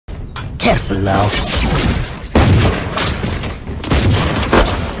Careful now.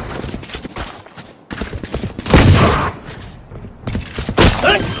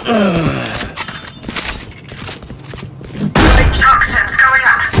 Toxins going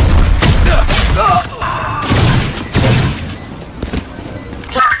up.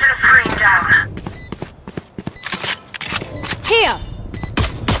 Toxin screen down. Here!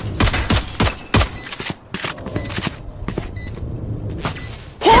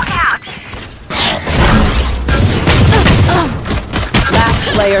 Walk out! Last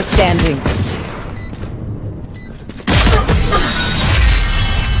player standing.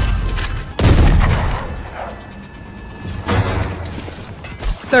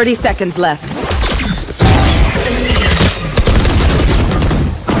 "30 seconds left.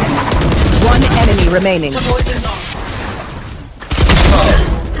 One enemy remaining.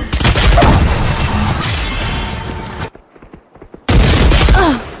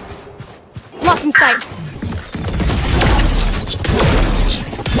 Blocking sight.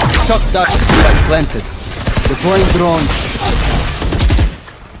 Shock dart spike planted. Deploying drone.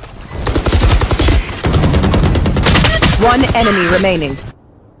 One enemy remaining.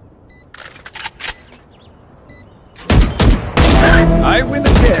 I win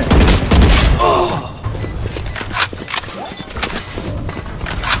again.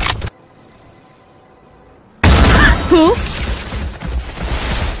 Who?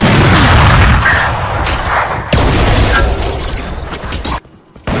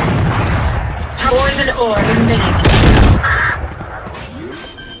 Poison orb emitting.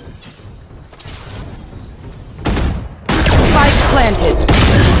 Spike planted.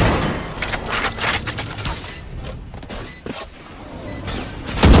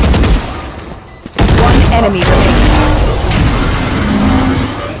 One enemy remaining.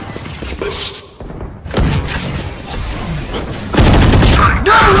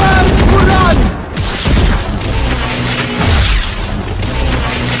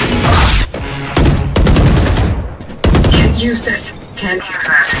 Can't use this. Can't use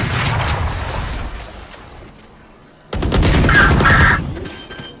that.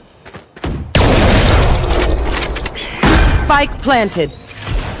 Spike planted.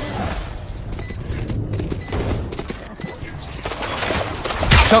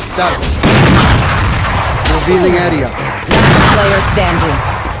 Shock dart. Revealing area. Last player standing.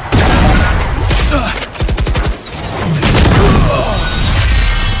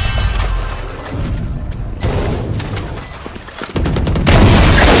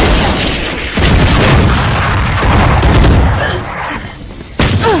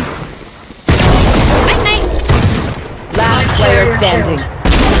 Last player standing.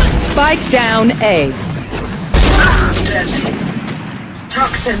 Spike down A.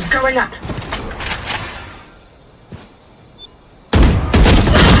 Toxins going up.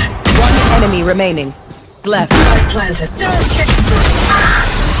 One enemy remaining. Left. Spike planted. Don't kick.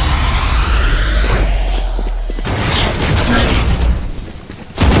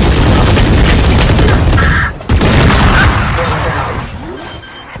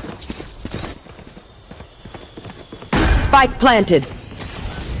 Spike planted.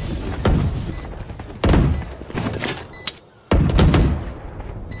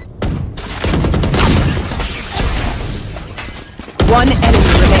 One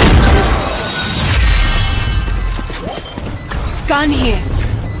enemy remaining. Gun here.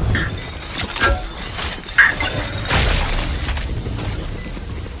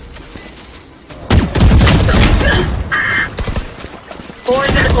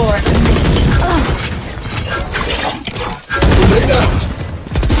 Poison orb.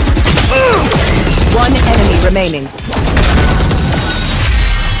 One enemy remaining.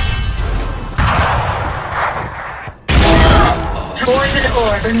 Poison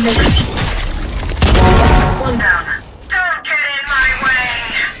orb emitting. One down. Don't get in my way.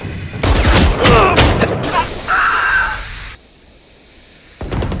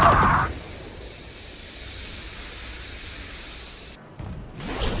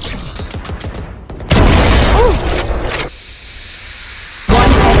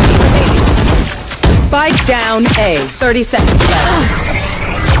 One enemy remaining. Spike down A. 30 seconds left.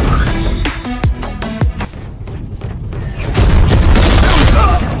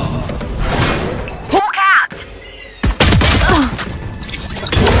 Walk out.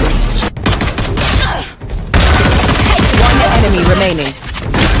 One enemy remaining.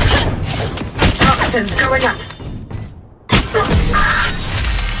 Toxins going up.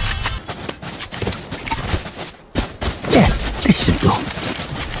 Yes, this should do.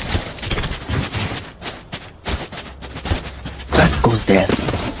 That goes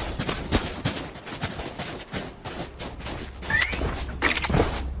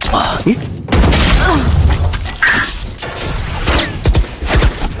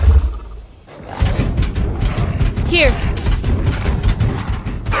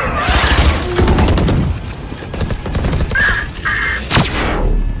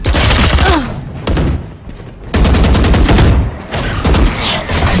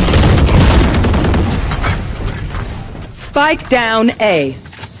Spike down A.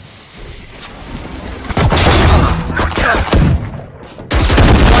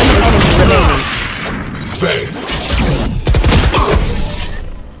 One enemy remaining.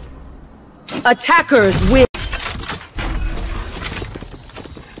 Attackers win.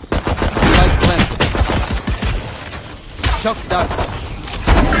 Spike planted. Shock dart.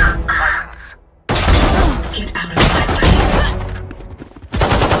 Get out of my way.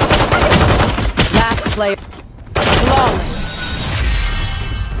 Last player. Flawless.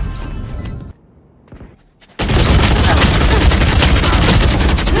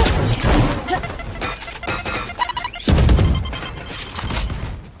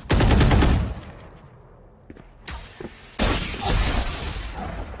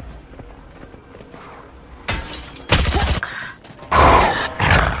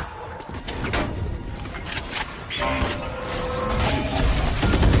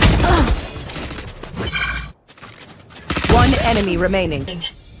 One enemy remaining.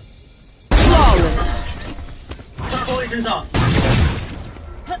 Flawless. Poison's off.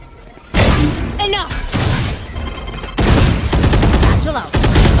 Enough! Satchel out.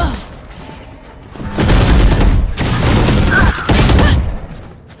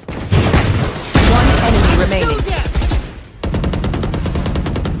 One enemy remaining.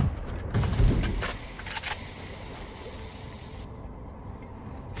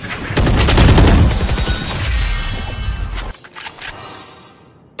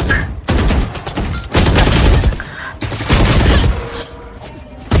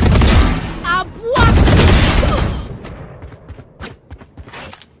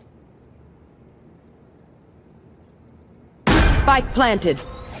 Spike planted.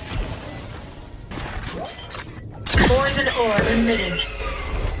 Poison orb emitted.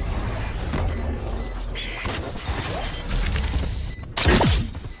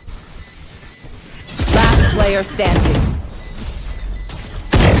 Last player standing.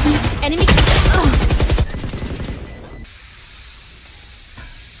 Enemy.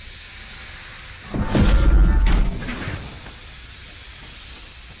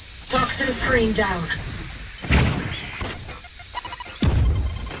 Toxin screen down.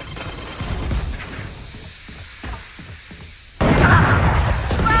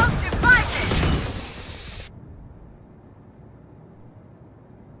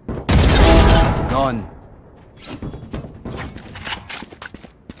 Gone.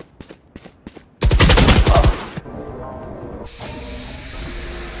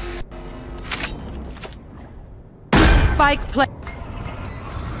 Spike play.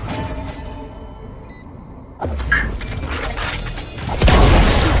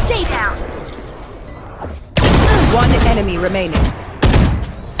 Stay down. One enemy remaining.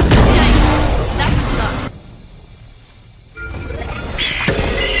 That's not.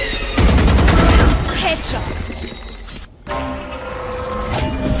 Headshot.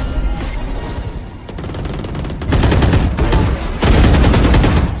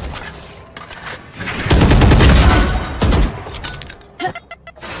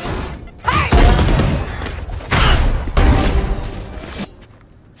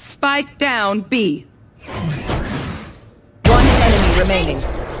 Spike down B. One enemy remaining.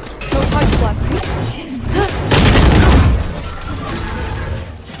 No touch left.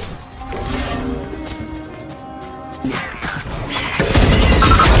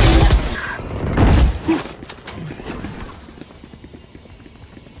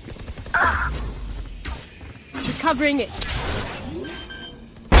 Recovering it.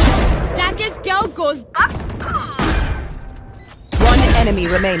 Dagger's girl goes back. One enemy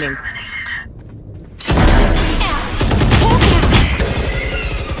remaining.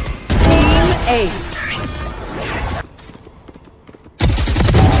 Team Ace.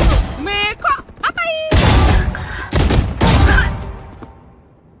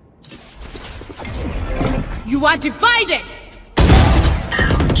 You are divided.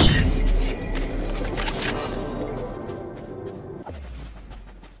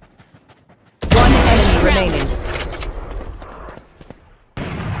 One enemy remaining.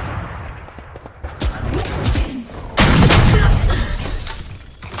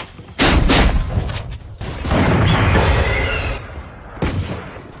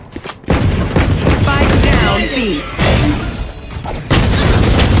 Spike down B.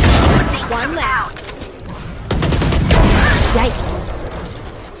 One left.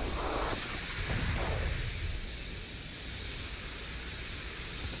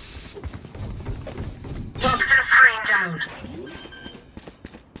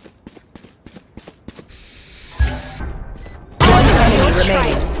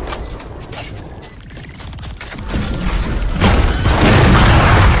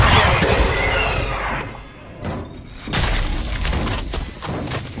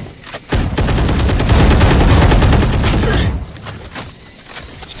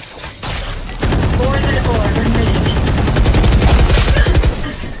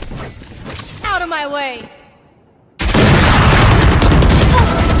 my way.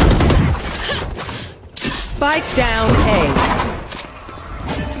 Spike down A.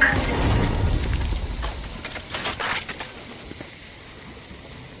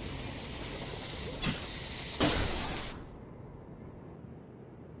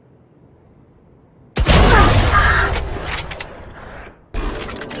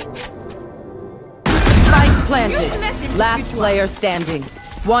 Planted. Last player standing.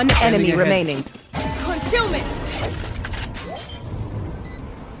 One enemy remaining. Concealment.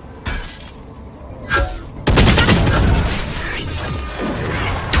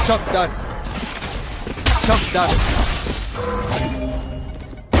 Shock dart. Shock dart.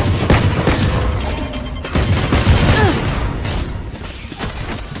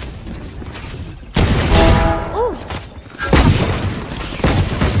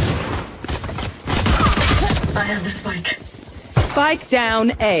 I have the spike. Spike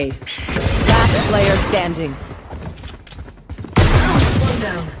down A. Last player standing. One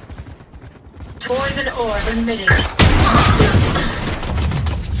down. Poison orb emitting.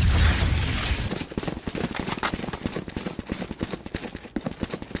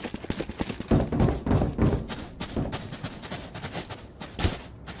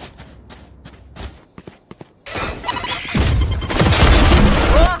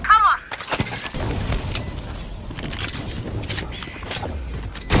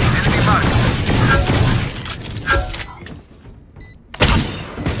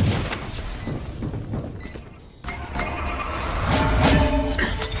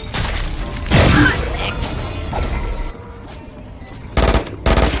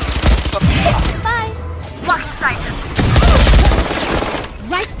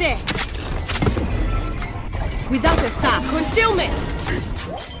 Without a star, concealment!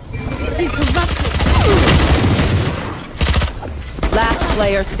 See corruption! Last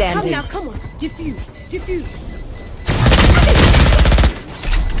player Come standing. now, come on. Diffuse, diffuse.